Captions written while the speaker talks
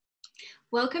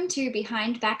Welcome to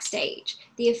Behind Backstage,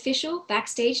 the official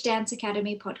Backstage Dance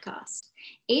Academy podcast.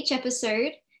 Each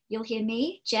episode, you'll hear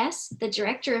me, Jess, the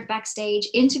Director of Backstage,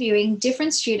 interviewing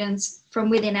different students from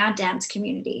within our dance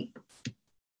community.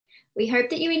 We hope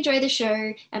that you enjoy the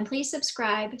show and please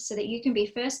subscribe so that you can be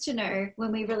first to know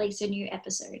when we release a new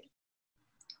episode.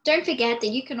 Don't forget that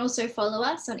you can also follow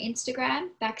us on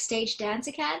Instagram, Backstage Dance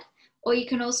Acad, or you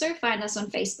can also find us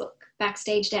on Facebook,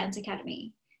 Backstage Dance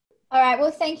Academy. All right,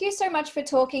 well, thank you so much for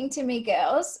talking to me,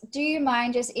 girls. Do you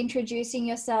mind just introducing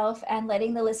yourself and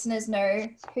letting the listeners know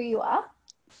who you are?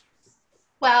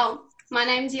 Well, my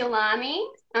name's Ulani.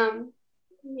 I'm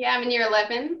in year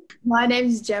 11. My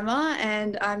name's Gemma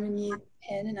and I'm in year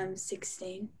 10 and I'm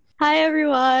 16. Hi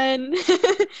everyone,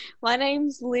 my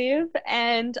name's Liv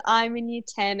and I'm in year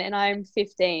 10 and I'm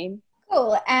 15.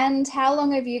 Cool, and how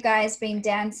long have you guys been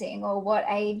dancing, or what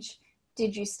age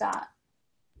did you start?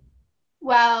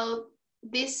 Well,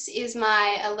 this is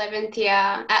my 11th year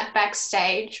at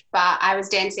Backstage, but I was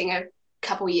dancing a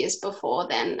couple years before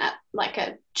then at like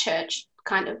a church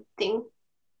kind of thing.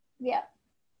 Yeah.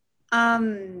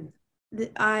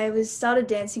 I started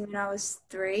dancing when I was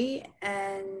 3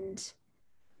 and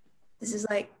this is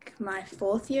like my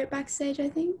 4th year at Backstage, I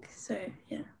think. So,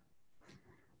 yeah.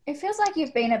 It feels like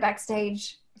you've been at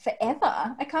Backstage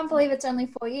forever. I can't believe it's only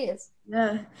 4 years.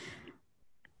 Yeah.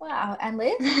 Wow. And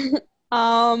Liv?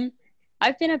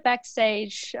 I've been at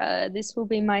Backstage, this will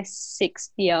be my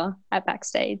 6th year at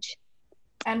Backstage.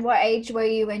 And what age were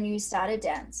you when you started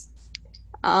dance?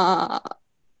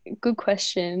 Good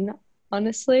question.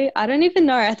 Honestly, I don't even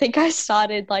know. I think I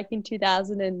started like in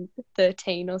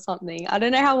 2013 or something. I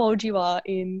don't know how old you are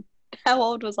how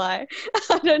old was I?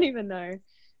 I don't even know.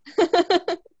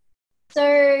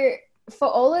 So for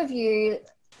all of you,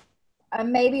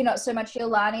 maybe not so much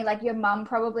Ulani, like your mum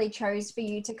probably chose for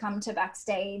you to come to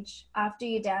Backstage after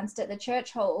you danced at the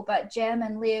church hall, but Gem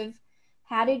and Liv,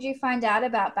 how did you find out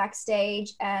about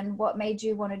Backstage and what made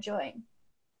you want to join?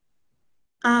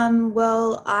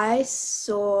 Well, I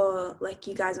saw like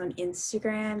you guys on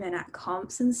Instagram and at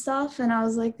comps and stuff, and I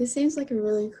was like, this seems like a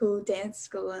really cool dance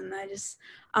school, and I just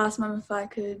asked Mum if I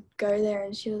could go there,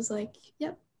 and she was like,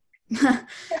 yep.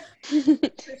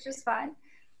 Which is fine.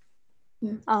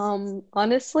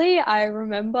 Honestly, I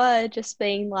remember just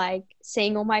being like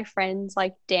seeing all my friends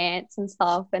like dance and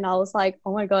stuff, and I was like,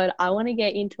 oh my god, I want to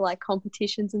get into like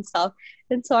competitions and stuff.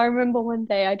 And so I remember one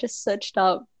day I just searched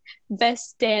up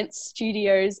best dance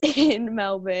studios in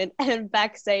Melbourne and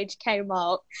Backstage came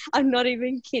up. I'm not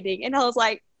even kidding. And I was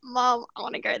like, Mom, I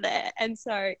want to go there. And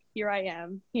so here I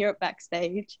am, here at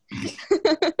Backstage.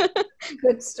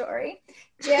 Good story.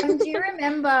 Jem, do you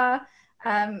remember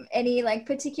any like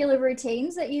particular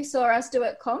routines that you saw us do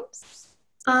at comps?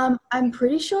 I'm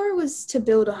pretty sure it was to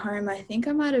build a home. I think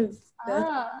I might have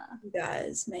you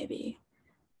guys maybe.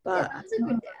 But yeah, that's a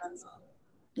good dance.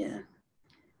 Yeah.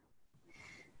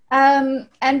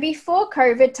 And before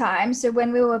COVID time, so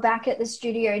when we were back at the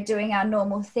studio doing our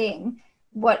normal thing,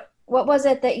 what was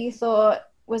it that you thought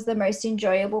was the most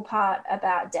enjoyable part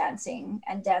about dancing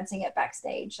and dancing at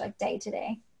Backstage, like day to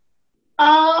day?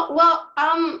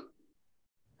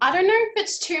 I don't know if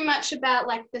it's too much about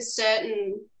like the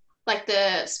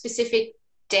specific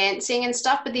dancing and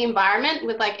stuff, but the environment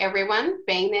with like everyone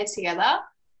being there together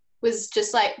was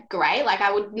just like great. Like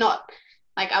I would love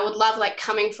like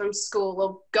coming from school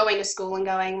or going to school and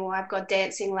going, well, I've got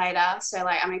dancing later, so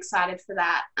like I'm excited for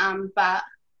that.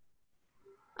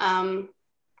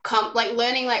 Like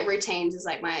learning like routines is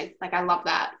like I love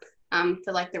that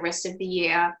for like the rest of the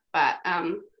year. But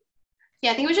yeah,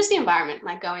 I think it was just the environment,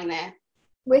 like going there.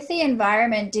 With the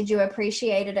environment, did you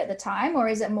appreciate it at the time, or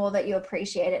is it more that you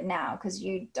appreciate it now because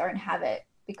you don't have it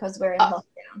because we're in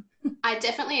lockdown? I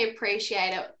definitely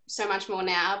appreciate it so much more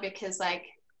now because like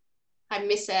I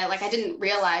miss it. Like I didn't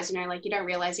realize, like you don't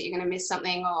realize that you're going to miss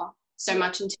something or so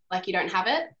much until like you don't have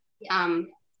it. Yeah.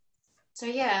 So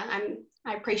yeah,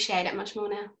 I appreciate it much more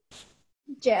now.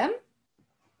 Gem?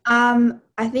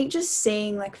 I think just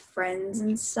seeing like friends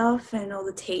and stuff and all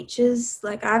the teachers,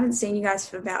 like I haven't seen you guys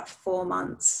for about 4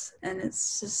 months and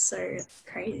it's just so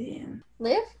crazy.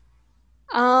 Liv?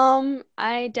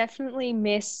 I definitely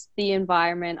miss the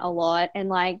environment a lot, and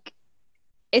like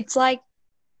it's like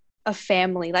a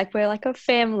family, like we're like a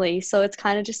family, so it's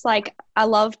kind of just like I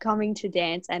love coming to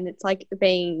dance and it's like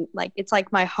being like it's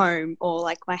like my home or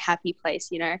like my happy place,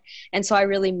 and so I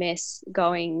really miss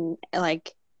going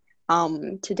like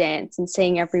to dance and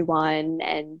seeing everyone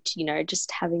and just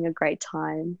having a great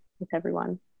time with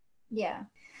everyone. Yeah.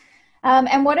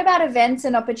 And what about events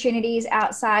and opportunities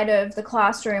outside of the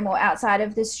classroom or outside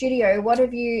of the studio? What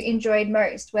have you enjoyed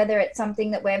most, whether it's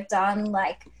something that we've done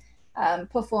like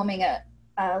performing at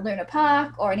Luna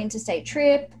Park or an interstate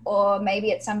trip, or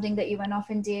maybe it's something that you went off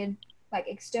and did like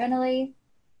externally?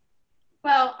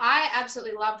 Well, I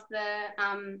absolutely love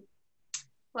the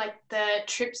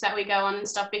trips that we go on and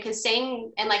stuff, because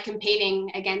seeing and like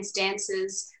competing against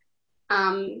dancers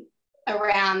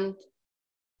around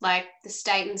like the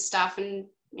state and stuff, and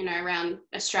around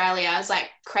Australia is like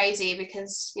crazy,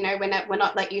 because we're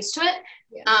not like used to it.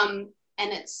 And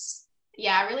it's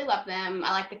I really love them.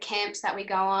 I like the camps that we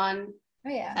go on.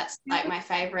 That's like my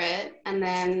favorite. And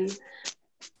then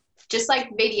just like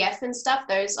VDF and stuff,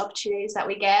 those opportunities that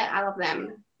we get, I love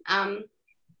them. I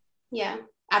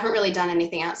haven't really done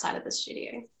anything outside of the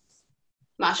studio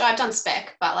much. I've done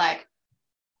spec, but like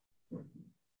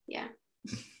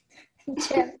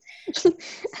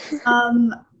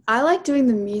I like doing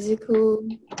the musical,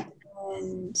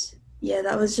 and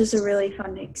that was just a really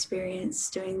fun experience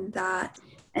doing that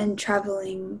and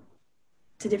traveling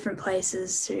to different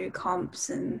places to comps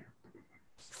and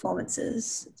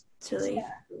performances. It's really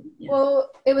Well,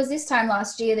 it was this time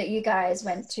last year that you guys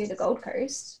went to the Gold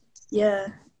Coast.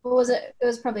 Or was it? It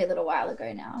was probably a little while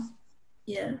ago now.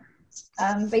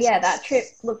 But that trip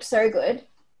looked so good.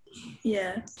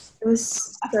 It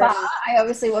was I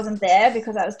obviously wasn't there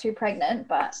because I was too pregnant,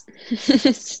 but it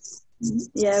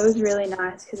was really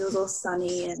nice because it was all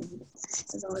sunny, and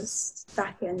as I was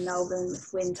back in Melbourne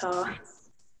with winter.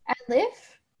 And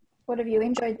Liv, what have you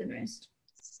enjoyed the most?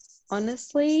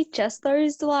 Honestly, just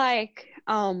those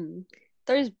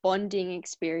those bonding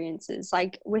experiences,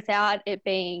 like without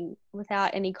any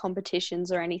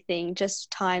competitions or anything, just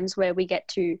times where we get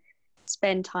to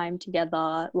spend time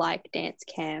together, like dance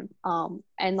camp,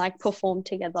 and like perform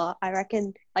together. I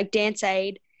reckon like Dance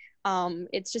Aid,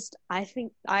 it's just, I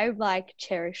think I like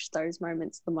cherish those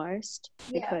moments the most,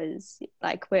 because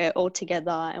like we're all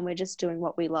together and we're just doing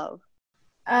what we love.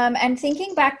 And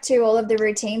thinking back to all of the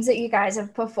routines that you guys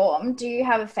have performed, do you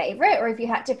have a favorite, or if you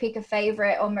had to pick a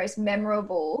favorite or most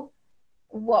memorable,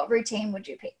 what routine would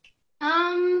you pick?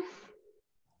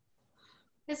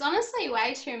 There's honestly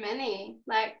way too many.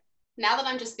 Like, now that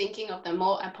I'm just thinking of them,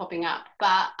 more are popping up.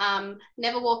 But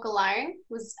Never Walk Alone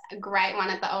was a great one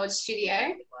at the old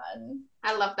studio.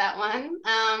 I love that one.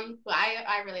 Well,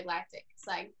 I really liked it because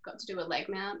I got to do a leg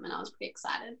mount and I was pretty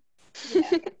excited. Well,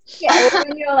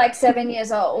 when you're like 7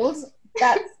 years old,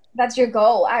 that's your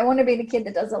goal. I want to be the kid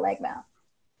that does a leg mount.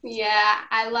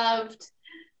 I loved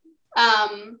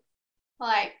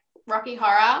like Rocky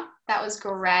Horror. That was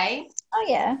great. Oh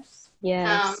yeah.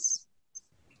 Yes.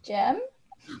 Gem,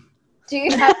 do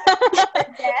you have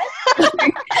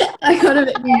I got a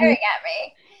bit staring at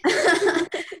me.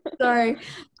 Sorry.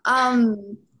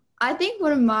 I think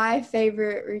one of my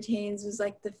favorite routines was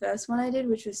like the first one I did,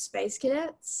 which was Space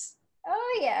Cadets.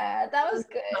 Oh yeah, that was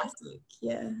good. Classic.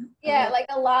 Like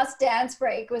the last dance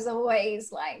break was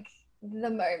always like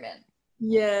the moment.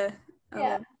 That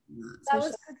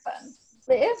was good fun.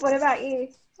 Liv, what about you?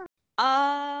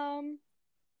 I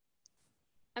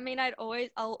mean,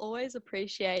 I'll always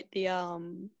appreciate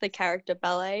the character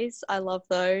ballets. I love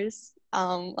those.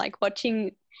 Like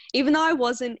watching, even though I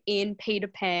wasn't in Peter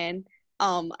Pan,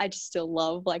 I just still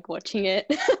love like watching it.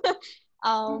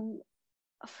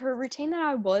 For a routine that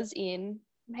I was in,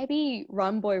 maybe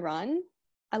Run Boy Run.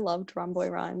 I loved Run Boy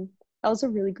Run. That was a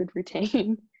really good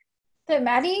routine. So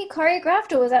Maddie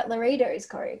choreographed, or was that Laredo's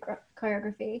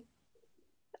choreography?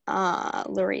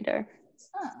 Laredo.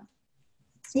 Oh.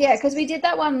 Yeah, because we did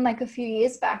that one like a few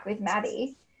years back with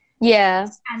Maddie. Yeah.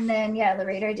 And then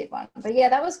Laredo did one. But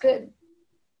that was good.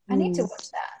 I need to watch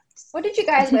that. What did you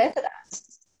guys wear for that?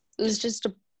 It was just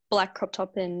a black crop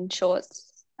top and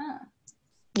shorts. Oh.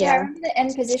 Yeah, I remember the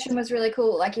end position was really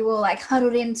cool. Like you were like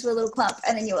huddled into a little clump,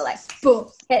 and then you were like boom,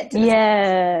 head to the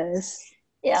Yes.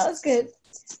 Yeah, that was good.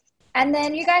 And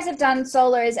then you guys have done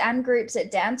solos and groups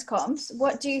at dance comps.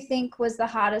 What do you think was the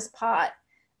hardest part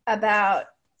about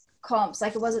comps?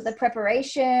 Like, was it the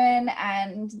preparation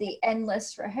and the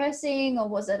endless rehearsing, or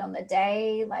was it on the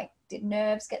day? Like, did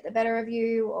nerves get the better of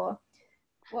you, or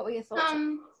what were your thoughts?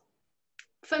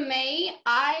 For me,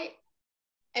 I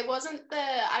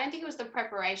don't think it was the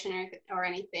preparation or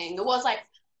anything. It was like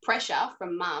pressure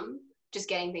from mum, just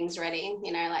getting things ready,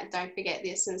 like don't forget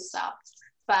this and stuff.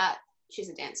 But she's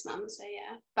a dance mum, so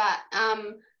yeah. But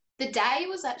the day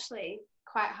was actually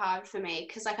quite hard for me,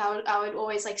 because like I would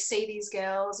always like see these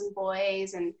girls and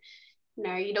boys, and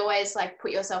you'd always like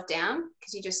put yourself down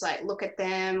because you just like look at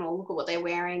them or look at what they're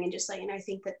wearing and just like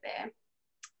think that they're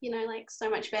like so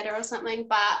much better or something.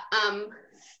 But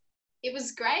it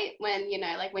was great when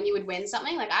like when you would win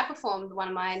something. Like I performed one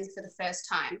of mine for the first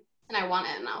time and I won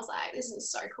it, and I was like, this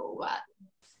is so cool. But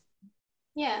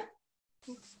yeah.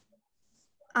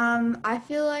 I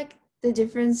feel like the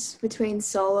difference between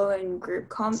solo and group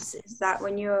comps is that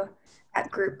when you're at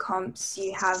group comps,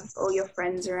 you have all your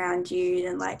friends around you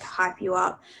and like hype you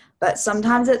up. But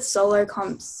sometimes at solo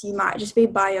comps, you might just be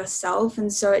by yourself,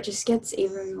 and so it just gets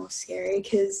even more scary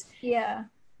because Yeah.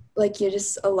 like you're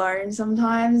just alone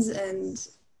sometimes, and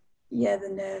yeah, the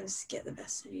nerves get the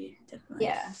best of you, definitely.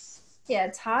 Yeah. Yeah,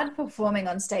 it's hard performing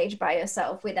on stage by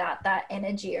yourself without that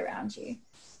energy around you.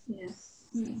 Yeah.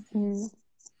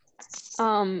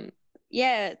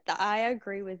 Yeah, I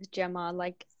agree with Gemma.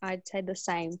 Like, I'd say the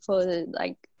same for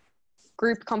like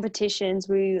group competitions.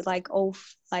 We like all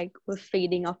like were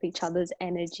feeding off each other's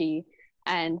energy,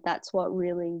 and that's what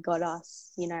really got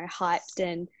us, you know, hyped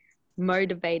and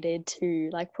motivated to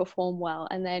like perform well.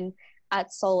 And then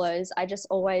at solos, I just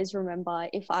always remember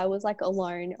if I was like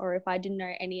alone or if I didn't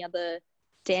know any other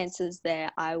dancers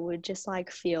there, I would just like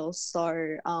feel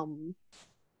so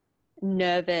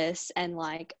nervous and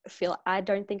like feel I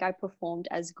don't think I performed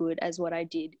as good as what I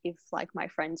did if like my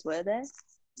friends were there.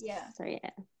 Yeah. So yeah.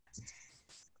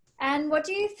 And what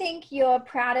do you think your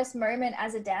proudest moment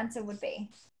as a dancer would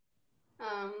be?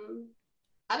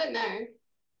 I don't know.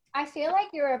 I feel like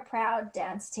you're a proud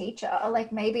dance teacher.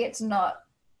 Like maybe it's not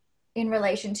in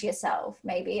relation to yourself.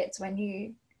 Maybe it's when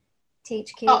you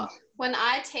teach kids. Oh, when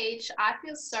I teach, I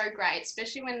feel so great,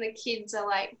 especially when the kids are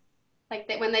like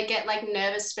when they get like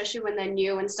nervous, especially when they're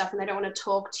new and stuff and they don't want to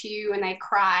talk to you and they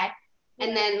cry. Yeah.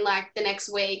 And then like the next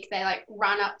week they like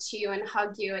run up to you and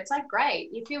hug you. It's like great.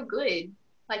 You feel good.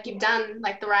 Like you've done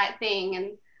like the right thing.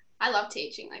 And I love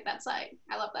teaching. Like that's like,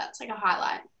 I love that. It's like a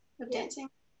highlight of dancing.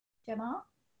 Gemma?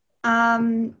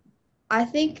 I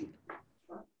think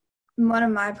one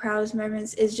of my proudest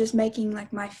moments is just making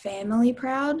like my family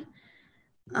proud,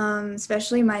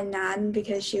 especially my nan,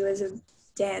 because she was a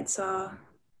dancer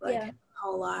like her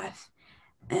whole life.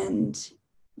 And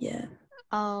yeah.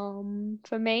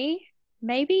 For me,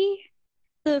 maybe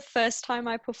the first time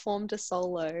I performed a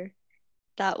solo,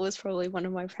 that was probably one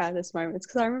of my proudest moments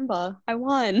because I remember I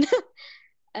won.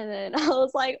 And then I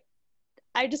was like,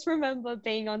 I just remember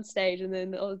being on stage and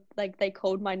then like they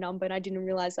called my number and I didn't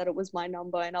realize that it was my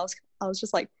number and I was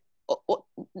just like, oh,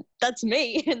 that's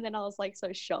me. And then I was like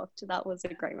so shocked. That was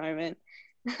a great moment.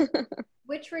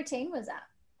 Which routine was that?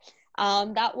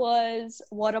 That was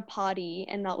What a Party,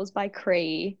 and that was by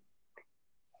Cree.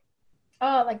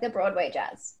 Oh, like the Broadway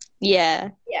jazz.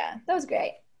 Yeah. Yeah, that was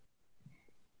great.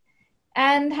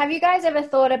 And have you guys ever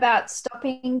thought about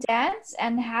stopping dance?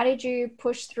 And how did you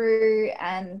push through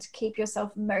and keep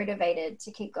yourself motivated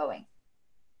to keep going?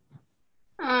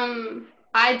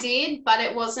 I did, but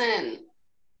it wasn't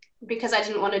because I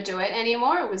didn't want to do it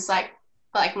anymore. It was like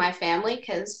my family,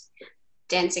 because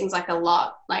dancing's like a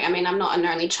lot. Like, I mean, I'm not an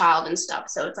only child and stuff,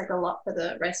 so it's like a lot for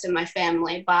the rest of my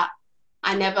family, but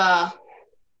I never,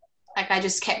 like, I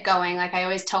just kept going. Like, I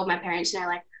always told my parents, you know,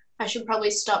 like, I should probably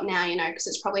stop now, you know, because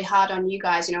it's probably hard on you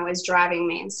guys, you know, always driving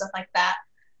me and stuff like that.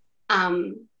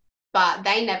 But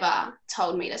they never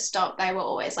told me to stop. They were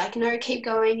always like, no, keep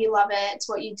going. You love it. It's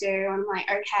what you do. I'm like,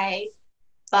 okay.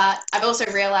 But I've also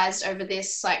realized over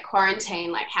this like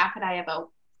quarantine, like how could I ever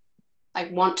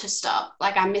like want to stop?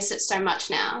 Like I miss it so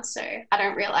much now. So I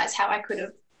don't realize how I could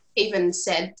have even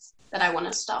said that I want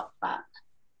to stop. But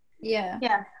yeah.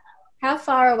 Yeah. How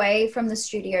far away from the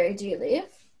studio do you live?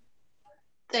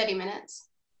 30 minutes.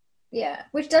 Yeah,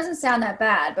 which doesn't sound that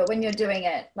bad, but when you're doing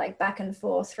it like back and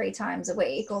forth 3 times a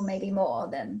week or maybe more,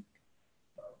 then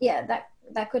yeah,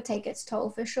 that could take its toll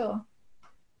for sure.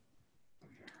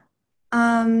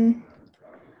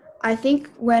 I think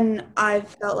when I've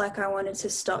felt like I wanted to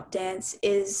stop dance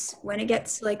is when it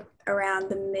gets like around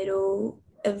the middle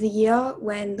of the year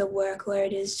when the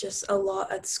workload is just a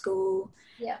lot at school.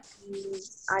 Yeah.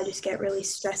 I just get really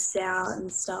stressed out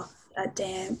and stuff at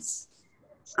dance.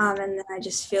 And then I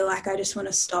just feel like I just want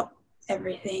to stop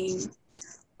everything.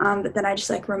 But then I just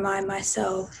like remind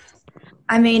myself.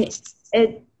 I mean,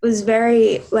 it was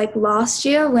very like last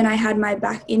year when I had my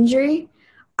back injury,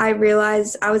 I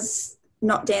realized I was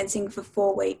not dancing for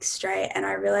 4 weeks straight, and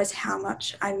I realized how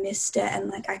much I missed it and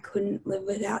like I couldn't live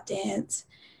without dance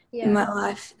in my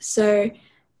life. So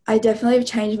I definitely have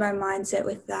changed my mindset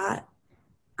with that,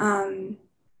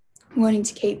 wanting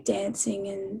to keep dancing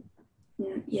and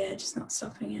just not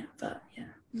stopping it. But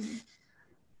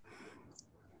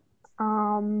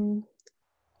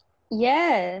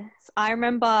yeah, I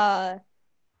remember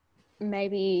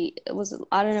maybe it was,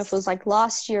 I don't know if it was like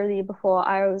last year or the year before,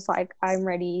 I was like, I'm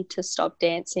ready to stop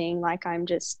dancing. Like I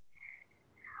don't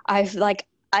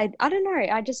know,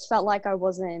 I just felt like I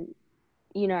wasn't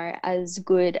you know, as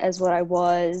good as what I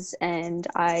was, and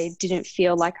I didn't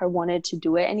feel like I wanted to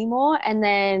do it anymore. And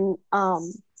then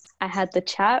I had the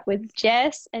chat with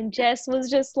Jess, and Jess was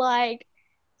just like,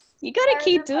 you got to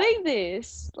keep doing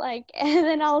this. Like, and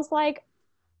then I was like,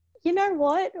 you know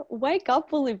what? Wake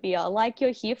up, Olivia. Like, you're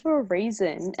here for a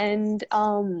reason. And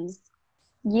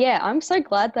yeah, I'm so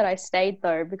glad that I stayed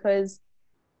though, because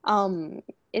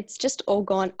it's just all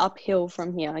gone uphill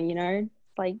from here, you know?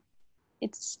 Like,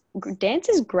 dance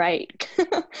is great.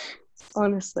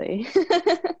 Honestly.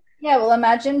 Yeah, well,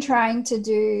 imagine trying to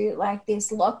do like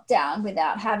this lockdown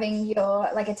without having your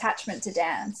like attachment to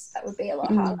dance. That would be a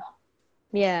lot harder.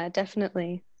 Yeah,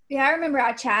 definitely. Yeah, I remember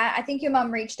our chat. I think your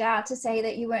mum reached out to say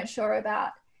that you weren't sure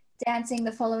about dancing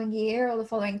the following year or the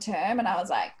following term. And I was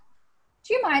like,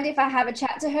 do you mind if I have a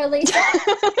chat to her, Lisa?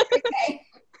 Okay.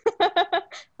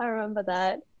 I remember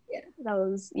that. Yeah. That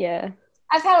was, yeah.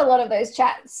 I've had a lot of those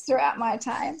chats throughout my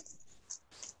time.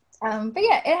 But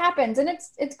yeah, it happens, and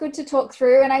it's good to talk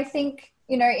through. And I think,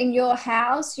 you know, in your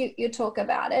house, you talk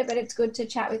about it, but it's good to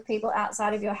chat with people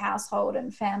outside of your household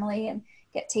and family and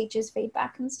get teachers'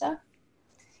 feedback and stuff.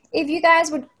 If you guys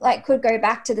could go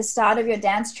back to the start of your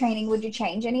dance training, would you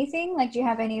change anything? Like, do you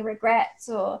have any regrets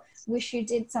or wish you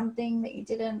did something that you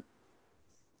didn't?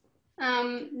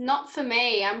 Not for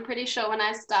me. I'm pretty sure when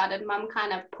I started, Mum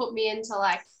kind of put me into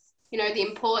like, you know, the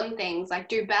important things, like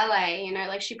do ballet, you know,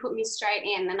 like she put me straight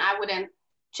in, and I wouldn't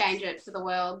change it for the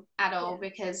world at all,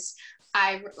 because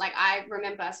I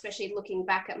remember, especially looking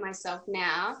back at myself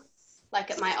now, like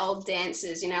at my old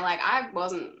dances, you know, like I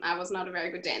was not a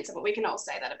very good dancer, but we can all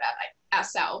say that about like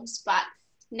ourselves. But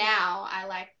now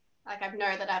I I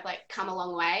know that I've like come a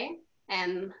long way,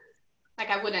 and like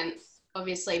I wouldn't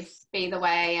obviously be the way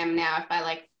I am now if I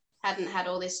like hadn't had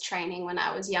all this training when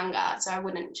I was younger, so I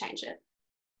wouldn't change it.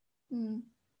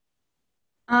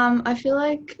 I feel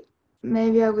like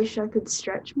maybe I wish I could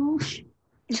stretch more,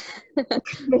 be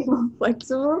more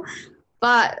flexible.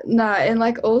 But no, in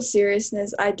like all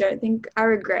seriousness, I don't think I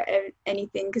regret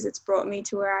anything, because it's brought me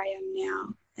to where I am now.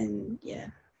 And yeah.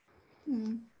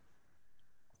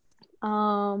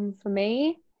 For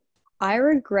me, I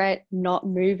regret not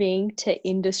moving to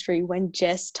industry when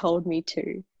Jess told me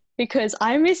to, because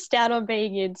I missed out on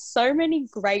being in so many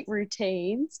great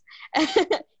routines.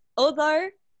 Although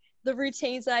the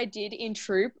routines that I did in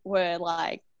troop were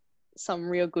like some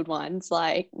real good ones,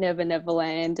 like Never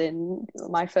Neverland and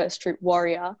my first troop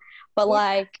Warrior. But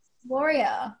like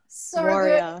Warrior, so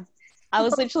Warrior. good. I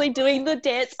was literally doing the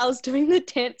dance. I was doing the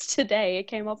dance today. It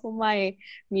came up on my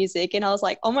music, and I was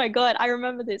like, oh my God, I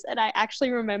remember this. And I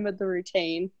actually remembered the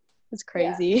routine. It's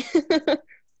crazy. Yeah.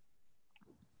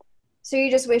 So you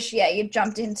just wish, you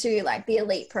jumped into like the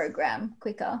elite program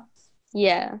quicker.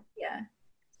 Yeah. Yeah,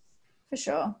 for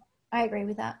sure. I agree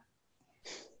with that.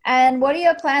 And what are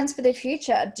your plans for the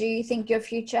future? Do you think your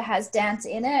future has dance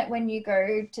in it when you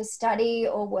go to study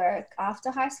or work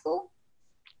after high school?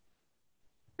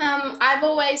 I've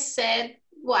always said,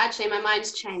 well, actually my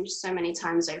mind's changed so many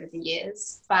times over the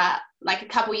years, but like a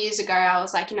couple years ago, I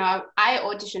was like, you know, I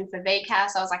auditioned for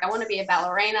VCAS. I was like, I want to be a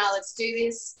ballerina. Let's do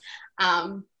this.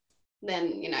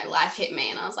 Then, you know, life hit me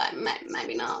and I was like,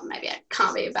 maybe not. Maybe I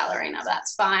can't be a ballerina, but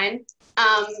that's fine.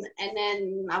 And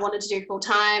then I wanted to do full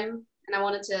time, and I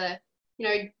wanted to, you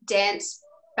know, dance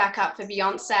back up for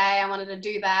Beyonce. I wanted to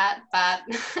do that, but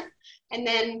and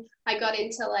then I got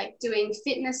into like doing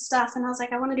fitness stuff, and I was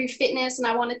like, I want to do fitness, and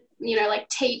I want to, you know, like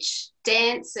teach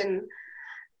dance, and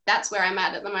that's where I'm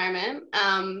at the moment.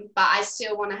 But I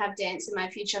still want to have dance in my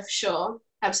future for sure.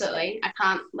 Absolutely. I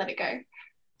can't let it go.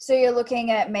 So you're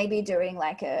looking at maybe doing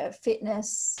like a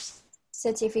fitness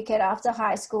certificate after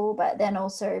high school, but then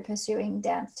also pursuing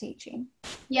dance teaching.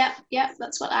 Yep,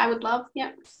 that's what I would love.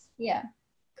 Yep. Yeah,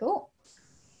 cool.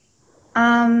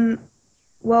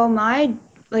 Well,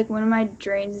 one of my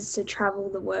dreams is to travel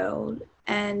the world,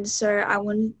 and so I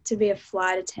wanted to be a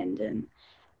flight attendant,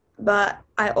 but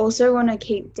I also want to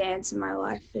keep dance in my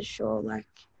life for sure. Like,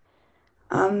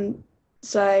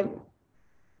 so I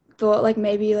thought like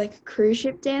maybe like a cruise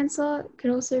ship dancer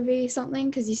could also be something,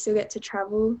 because you still get to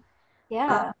travel.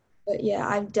 Yeah. But yeah,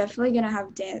 I'm definitely going to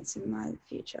have dance in my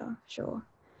future, sure.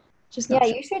 Just not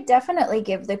sure. You should definitely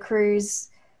give the cruise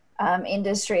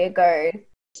industry a go.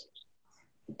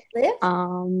 Liv?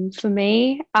 For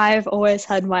me, I've always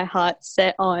had my heart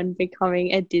set on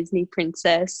becoming a Disney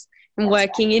princess and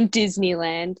working in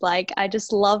Disneyland. Like, I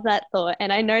just love that thought.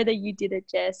 And I know that you did it,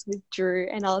 Jess, with Drew.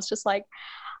 And I was just like,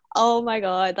 oh my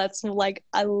God, that's like,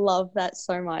 I love that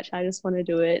so much. I just want to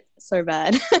do it so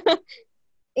bad.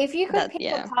 If you could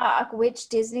pick a park, which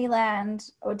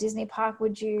Disneyland or Disney park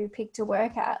would you pick to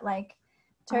work at? Like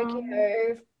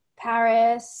Tokyo,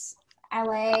 Paris,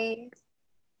 LA?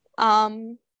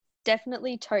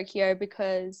 Definitely Tokyo,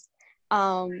 because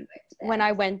when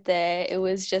I went there, it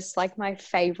was just like my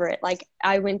favorite. Like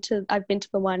I've been to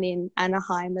the one in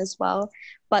Anaheim as well,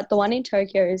 but the one in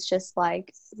Tokyo is just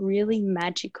like really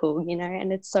magical, you know,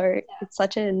 and it's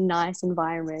such a nice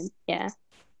environment. Yeah.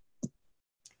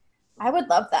 I would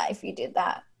love that if you did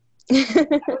that.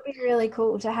 That would be really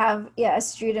cool to have, a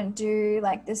student do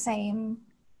like the same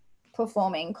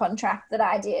performing contract that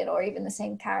I did, or even the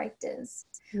same characters.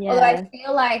 Yeah. Although I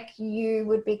feel like you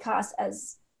would be cast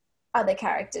as other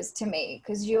characters to me,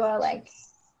 because you are like,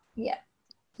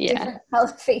 different color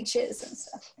features and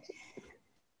stuff.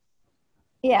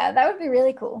 Yeah, that would be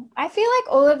really cool. I feel like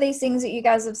all of these things that you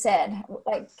guys have said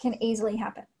like can easily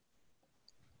happen.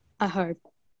 I hope.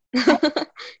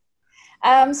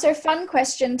 So fun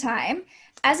question time.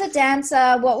 As a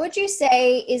dancer, what would you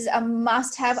say is a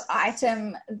must-have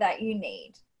item that you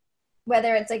need?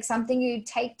 Whether it's like something you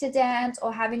take to dance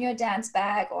or have in your dance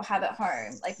bag or have at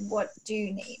home, like what do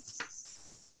you need?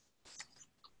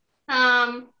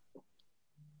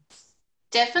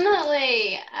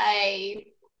 Definitely a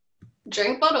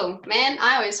drink bottle. Man,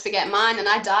 I always forget mine and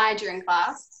I die during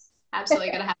class. Absolutely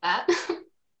gotta have that.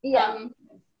 Yeah.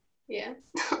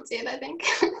 That's it, I think.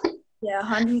 Yeah,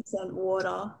 100%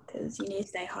 water, because you need to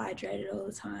stay hydrated all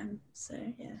the time. So,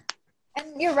 yeah.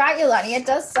 And you're right, Ulani, it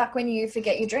does suck when you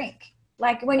forget your drink.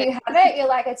 Like when you have it, you're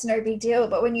like, it's no big deal.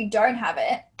 But when you don't have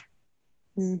it.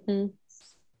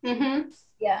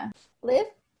 Yeah. Liv?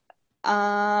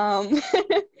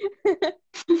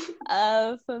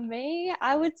 For me,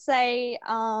 I would say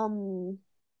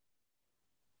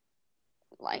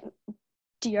like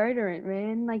deodorant,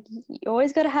 man. Like you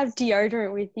always got to have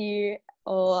deodorant with you,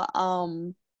 or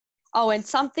and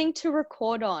something to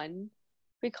record on,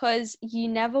 because you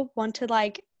never want to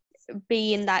like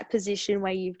be in that position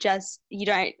where you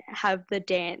don't have the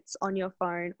dance on your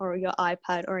phone or your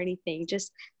iPad or anything,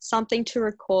 just something to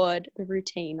record the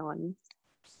routine on.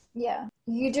 Yeah.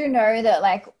 You do know that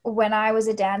like when I was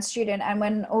a dance student and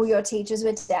when all your teachers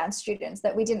were dance students,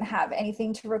 that we didn't have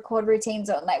anything to record routines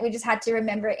on. Like we just had to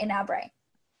remember it in our brain.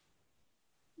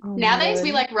 Oh, nowadays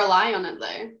we like rely on it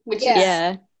though, which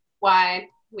is why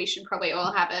we should probably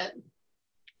all have it.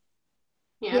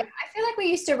 Yeah, I feel like we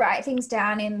used to write things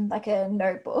down in like a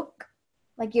notebook.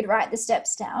 Like you'd write the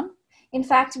steps down. In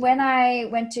fact, when I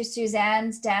went to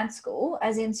Suzanne's dance school,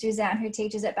 as in Suzanne who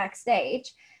teaches at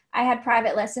Backstage, I had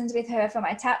private lessons with her for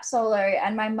my tap solo,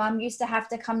 and my mum used to have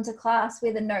to come to class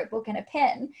with a notebook and a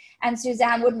pen, and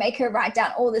Suzanne would make her write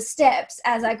down all the steps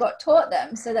as I got taught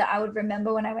them so that I would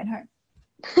remember when I went home.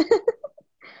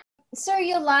 So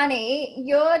Ulani,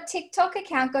 your TikTok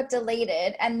account got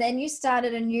deleted and then you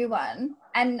started a new one,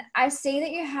 and I see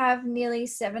that you have nearly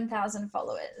 7,000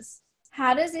 followers.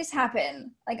 How does this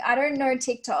happen? Like, I don't know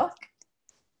TikTok,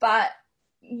 but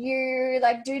you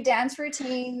like do dance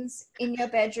routines in your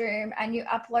bedroom and you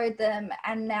upload them,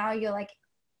 and now you're like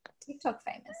TikTok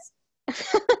famous.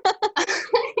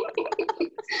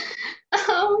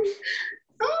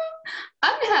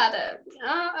 I've had it.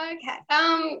 Okay.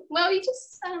 Well, you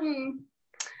just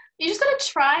gotta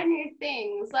try new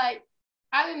things. Like,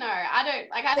 I don't know.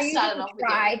 I started off with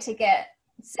try to get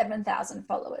 7,000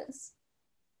 followers.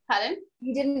 Pardon?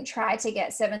 You didn't try to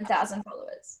get 7,000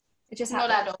 followers. It just happened.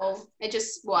 Not at all. It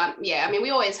just I mean, we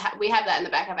have that in the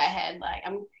back of our head. Like,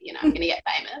 I'm gonna get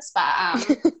famous,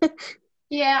 but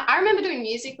yeah, I remember doing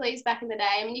Musical.lys back in the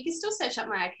day. I mean, you can still search up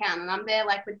my account, and I'm there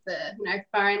like with the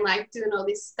phone, like doing all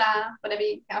this stuff,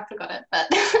 I forgot it,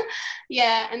 but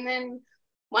yeah. And then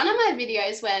one of my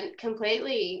videos went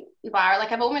completely viral.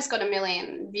 Like, I've almost got 1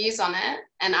 million views on it,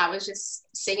 and I was just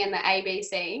singing the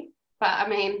ABC. But I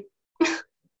mean,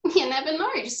 you never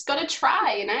know. You just got to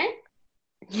try,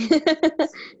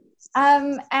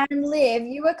 And Liv,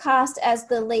 you were cast as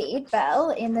the lead,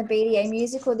 Belle, in the BDA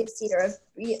musical this year of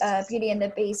Beauty and the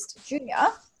Beast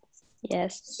Junior.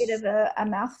 Yes. A bit of a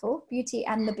mouthful, Beauty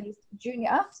and the Beast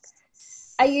Junior.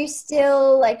 Are you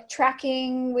still like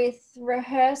tracking with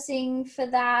rehearsing for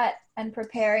that and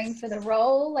preparing for the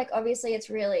role? Like, obviously it's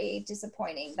really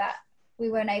disappointing that we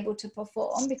weren't able to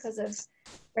perform because of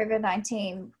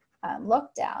COVID-19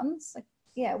 lockdowns. Like,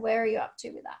 yeah, where are you up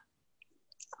to with that?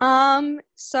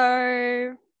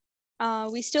 So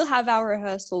we still have our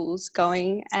rehearsals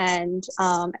going, and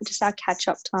just our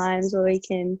catch-up times where we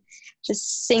can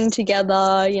just sing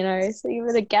together, sing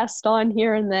with a guest on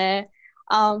here and there.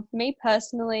 Me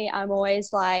personally, I'm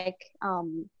always like,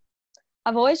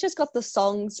 I've always just got the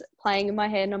songs playing in my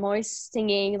head, and I'm always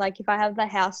singing. Like, if I have the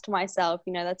house to myself,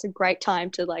 that's a great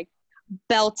time to like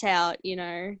belt out,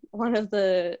 one of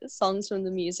the songs from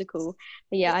the musical.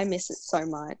 But yeah, I miss it so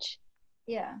much.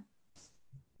 Yeah.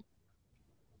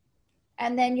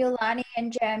 And then Ulani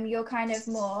and Jem, you're kind of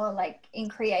more like in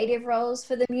creative roles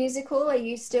for the musical. Are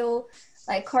you still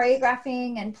like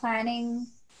choreographing and planning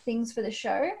things for the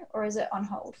show, or is it on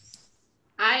hold?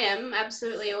 I am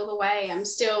absolutely all the way. I'm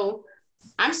still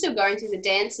going through the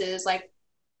dances. Like,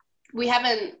 we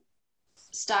haven't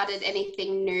started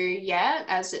anything new yet,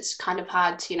 as it's kind of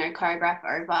hard to, choreograph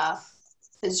over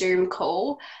a Zoom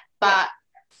call. But,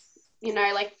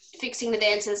 like fixing the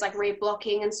dances, like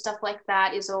reblocking and stuff like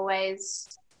that is always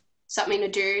something to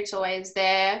do. It's always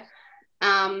there.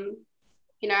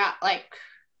 Like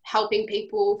helping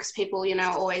people, because people,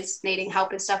 always needing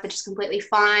help and stuff, which is completely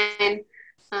fine.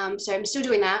 So I'm still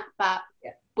doing that, but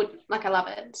I love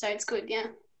it. So it's good, yeah.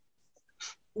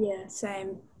 Yeah,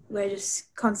 same. We're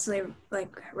just constantly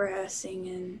like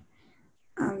rehearsing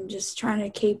and just trying to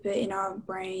keep it in our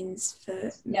brains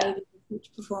for maybe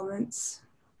future performance.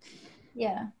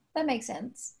 Yeah, that makes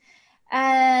sense.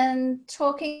 And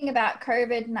talking about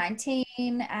COVID-19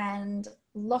 and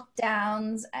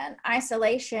lockdowns and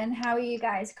isolation, how are you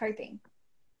guys coping?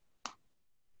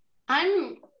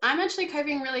 I'm actually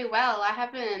coping really well. I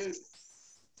haven't,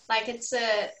 like, it's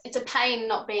a pain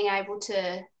not being able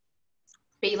to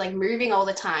be like moving all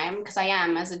the time, because I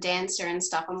am, as a dancer and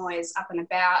stuff, I'm always up and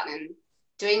about and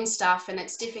doing stuff, and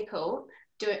it's difficult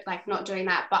not doing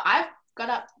that. But I've got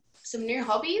up some new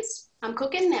hobbies. I'm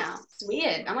cooking now. It's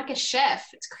weird. I'm like a chef.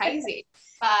 It's crazy.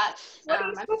 But what are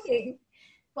you cooking?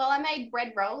 Well, I made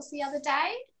bread rolls the other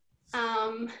day.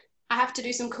 I have to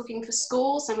do some cooking for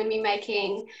school, so I'm going to be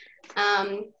making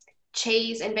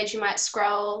cheese and Vegemite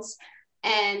scrolls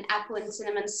and apple and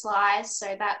cinnamon slice.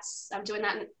 So I'm doing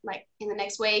that in the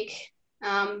next week.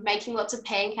 Making lots of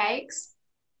pancakes,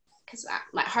 because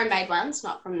like homemade ones,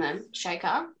 not from the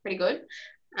shaker. Pretty good.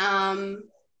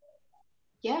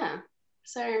 Yeah.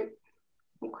 So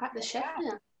I'm quite the chef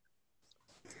now.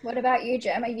 What about you,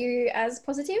 Jem? Are you as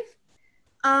positive?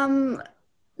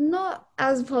 Not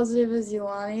as positive as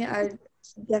Ulani. I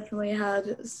definitely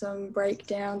had some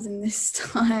breakdowns in this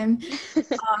time.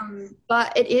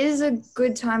 But it is a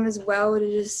good time as well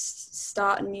to just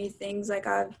start new things. Like,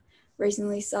 I've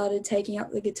recently started taking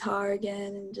up the guitar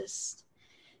again and just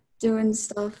doing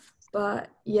stuff.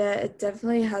 But yeah, it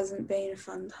definitely hasn't been a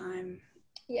fun time.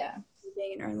 Yeah.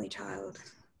 Being an only child.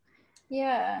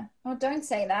 Yeah. Well, don't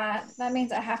say that. That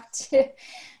means I have to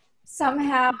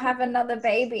somehow have another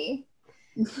baby.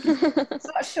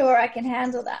 Not sure I can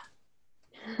handle that.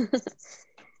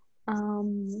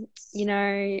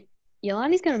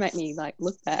 Yolani's gonna make me like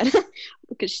look bad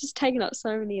because she's taken up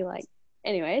so many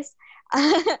anyways.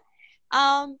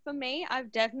 For me,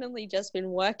 I've definitely just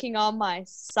been working on my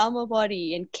summer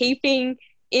body and keeping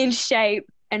in shape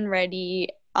and ready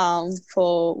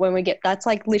for when we get, that's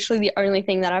like literally the only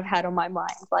thing that I've had on my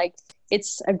mind. Like,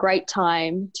 it's a great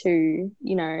time to,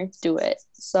 do it.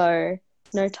 So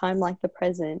no time like the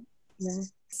present,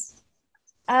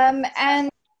 And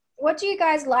what do you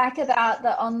guys like about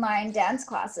the online dance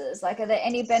classes? Like, are there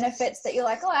any benefits that you're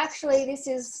like, oh, actually, this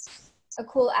is a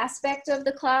cool aspect of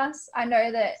the class? I know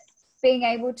that being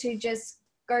able to just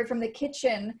go from the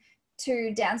kitchen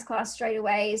to dance class straight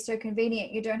away is so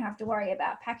convenient. You don't have to worry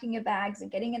about packing your bags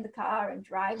and getting in the car and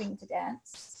driving to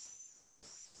dance.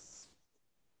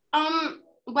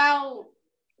 Well,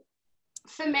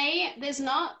 for me, there's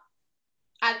no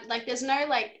I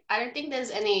don't think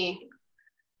there's any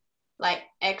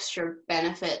extra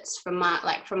benefits from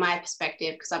my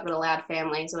perspective, because I've got a loud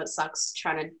family, so it sucks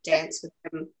trying to dance with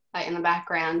them in the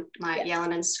background,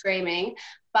 yelling and screaming.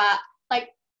 But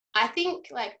I think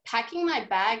packing my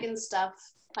bag and stuff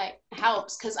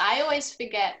helps, because I always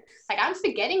forget, I'm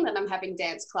forgetting that I'm having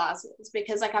dance classes,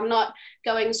 because I'm not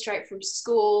going straight from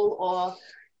school, or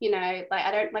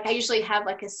I usually have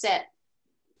a set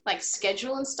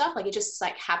schedule and stuff. It just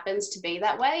happens to be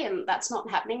that way, and that's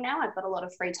not happening now. I've got a lot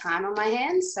of free time on my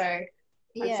hands, so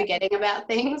I'm forgetting about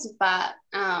things. But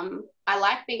I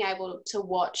like being able to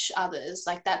watch others.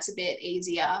 That's a bit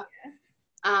easier.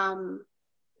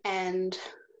 And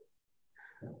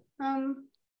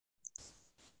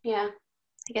yeah,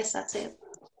 I guess that's it.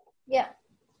 Yeah.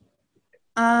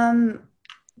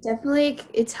 Definitely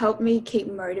it's helped me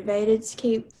keep motivated to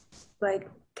keep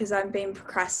because I've been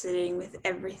procrastinating with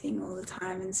everything all the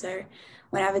time, and so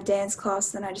when I have a dance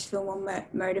class, then I just feel more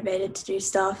motivated to do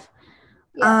stuff.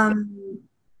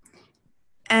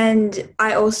 And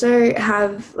I also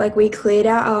have we cleared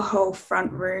out our whole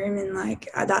front room, and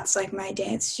that's my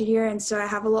dance studio, and so I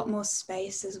have a lot more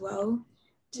space as well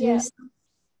to do stuff,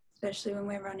 especially when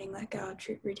we're running our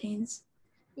troop routines.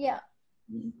 Yeah.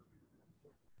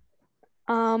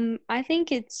 I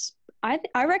think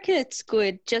I reckon it's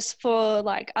good just for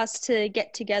like us to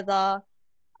get together.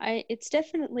 It's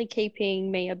definitely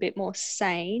keeping me a bit more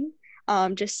sane.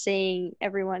 Just seeing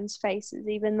everyone's faces,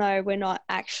 even though we're not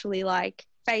actually like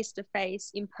face to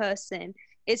face in person.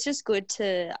 It's just good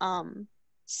to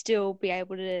still be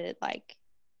able to like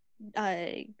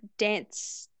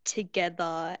dance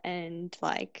together and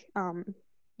like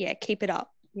keep it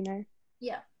up, you know.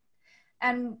 Yeah.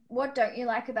 And what don't you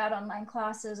like about online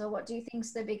classes, or what do you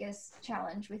think's the biggest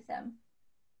challenge with them?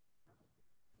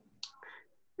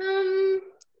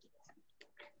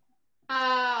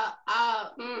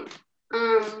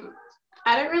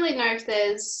 I don't really know if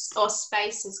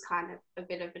space is kind of a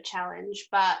bit of a challenge,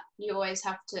 but you always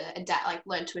have to adapt, like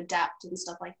learn to adapt and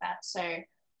stuff like that. So,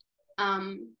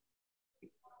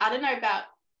 I don't know about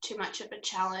too much of a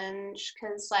challenge,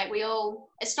 because like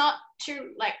it's not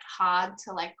too like hard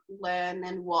to like learn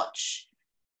and watch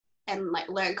and like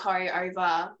learn choreo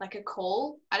over like a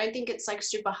call. I don't think it's like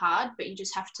super hard, but you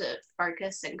just have to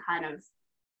focus and kind of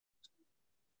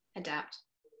adapt.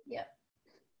 Yeah.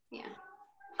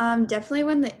 Definitely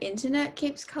when the internet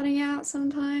keeps cutting out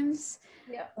sometimes.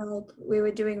 Yeah. Like we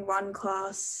were doing one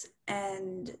class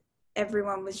and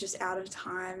everyone was just out of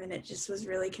time and it just was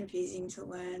really confusing to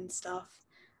learn stuff.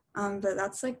 But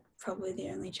that's like probably the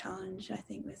only challenge I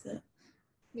think with it.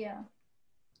 Yeah.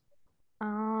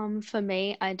 For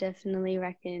me, I definitely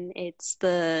reckon it's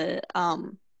the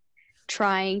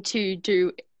trying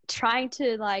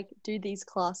to like do these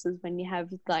classes when you have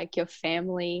like your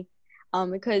family,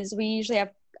 because we usually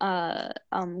have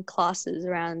classes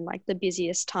around like the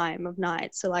busiest time of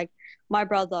night. So like my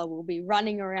brother will be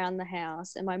running around the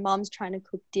house and my mom's trying to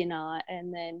cook dinner,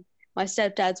 and then my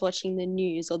stepdad's watching the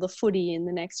news or the footy in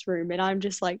the next room, and I'm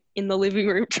just like in the living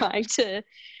room trying to,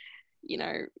 you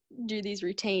know, do these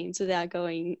routines without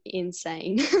going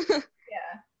insane.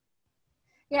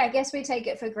 Yeah, I guess we take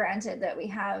it for granted that we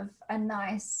have a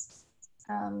nice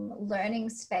learning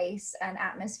space and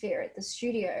atmosphere at the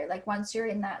studio. Like once you're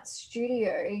in that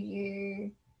studio,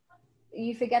 you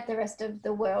forget the rest of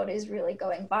the world is really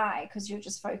going by because you're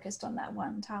just focused on that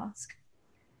one task.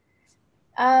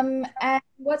 And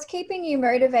what's keeping you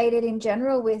motivated in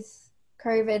general with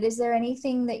COVID? Is there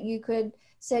anything that you could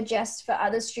suggest for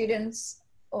other students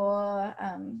or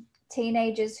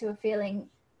teenagers who are feeling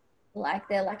like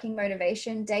they're lacking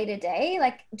motivation day to day?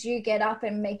 Like, do you get up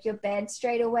and make your bed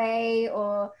straight away,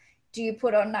 or do you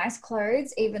put on nice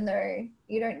clothes even though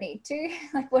you don't need to?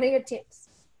 Like, what are your tips?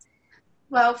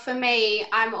 Well, for me,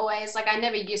 I'm always like, I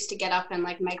never used to get up and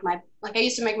like I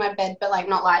used to make my bed, but like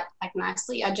not like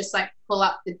nicely. I just like pull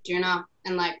up the doona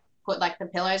and like put like the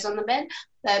pillows on the bed.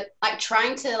 But like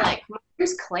trying to like, my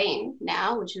room's clean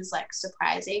now, which is like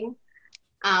surprising.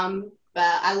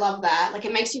 But I love that. Like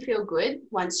it makes you feel good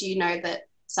once you know that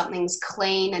something's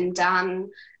clean and done.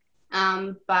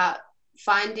 But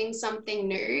finding something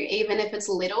new, even if it's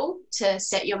little, to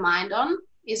set your mind on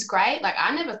is great. Like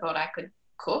I never thought I could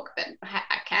cook, but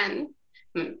I can.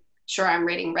 Sure, I'm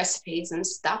reading recipes and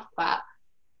stuff, but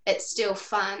it's still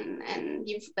fun, and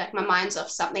you've like my mind's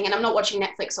off something, and I'm not watching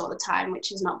Netflix all the time,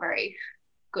 which is not very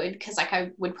good because like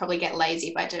I would probably get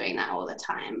lazy by doing that all the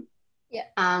time. Yeah.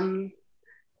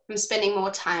 I'm spending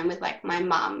more time with like my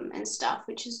mum and stuff,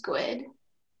 which is good,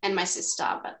 and my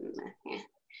sister, but yeah.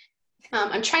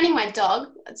 I'm training my dog.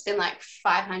 It's been like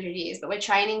 500 years, but we're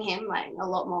training him like a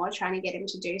lot more, trying to get him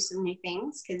to do some new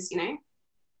things because, you know,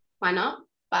 why not?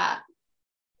 But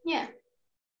yeah.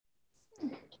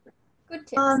 Good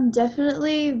tips.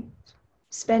 Definitely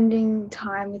spending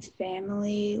time with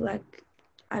family. Like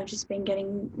I've just been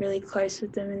getting really close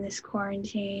with them in this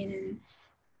quarantine, and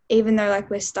even though like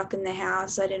we're stuck in the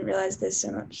house, I didn't realize there's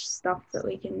so much stuff that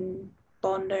we can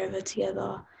bond over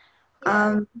together.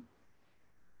 Yeah.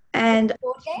 And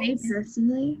board games? me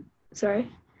personally, sorry.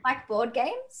 Like board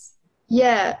games?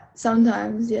 Yeah,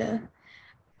 sometimes, yeah.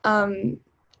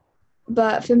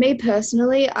 But for me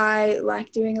personally, I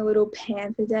like doing a little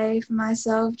pamper day for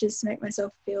myself just to make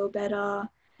myself feel better.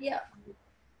 Yeah.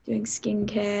 Doing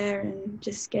skincare and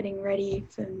just getting ready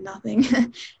for nothing.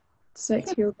 Just makes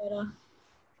me feel better.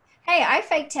 Hey, I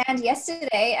fake tanned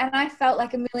yesterday and I felt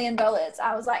like $1 million.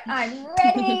 I was like, I'm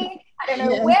ready. I don't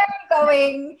know where I'm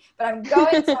going, but I'm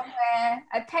going somewhere.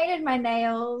 I painted my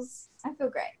nails. I feel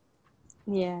great.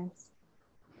 Yes.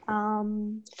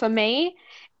 For me,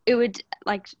 it would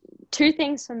like two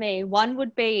things for me. One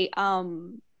would be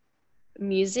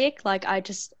music. Like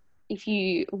if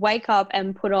you wake up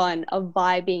and put on a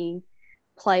vibing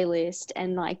playlist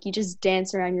and like you just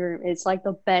dance around your room, it's like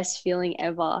the best feeling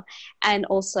ever. And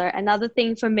also another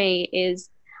thing for me is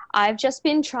I've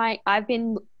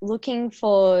been looking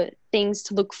for things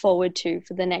to look forward to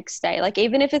for the next day. Like,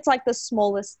 even if it's like the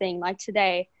smallest thing, like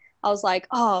today, I was like,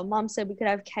 oh, mom said we could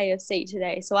have KFC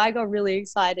today. So I got really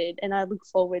excited and I look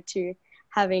forward to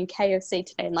having KFC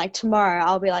today. And like tomorrow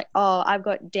I'll be like, oh, I've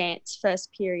got dance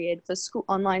first period for school,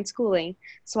 online schooling.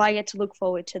 So I get to look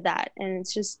forward to that. And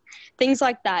it's just things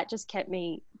like that just keep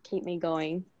me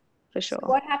going for sure. So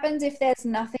what happens if there's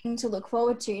nothing to look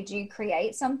forward to? Do you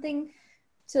create something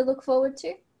to look forward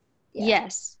to? Yeah.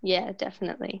 Yes. Yeah,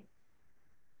 definitely.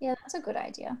 Yeah, that's a good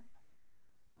idea.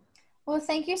 Well,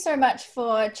 thank you so much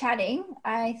for chatting.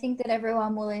 I think that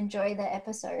everyone will enjoy the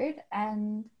episode.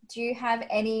 And do you have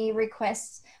any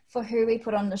requests for who we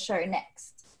put on the show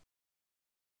next?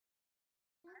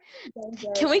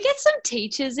 Can we get some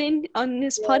teachers in on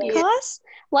this podcast?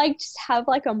 Like, just have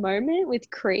like a moment with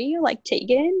Cree, like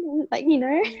Tegan, like, you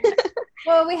know.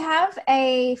 Well, we have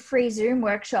a free Zoom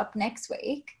workshop next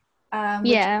week.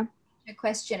 Yeah. A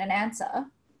question and answer.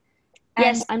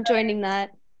 Yes, I'm joining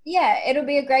that. Yeah, it'll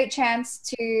be a great chance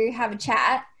to have a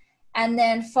chat. And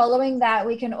then following that,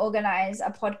 we can organize a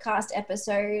podcast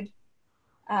episode,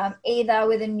 either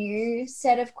with a new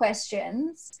set of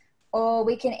questions, or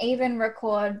we can even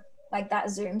record like that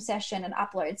Zoom session and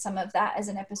upload some of that as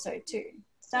an episode too.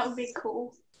 That would be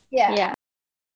cool. Yeah.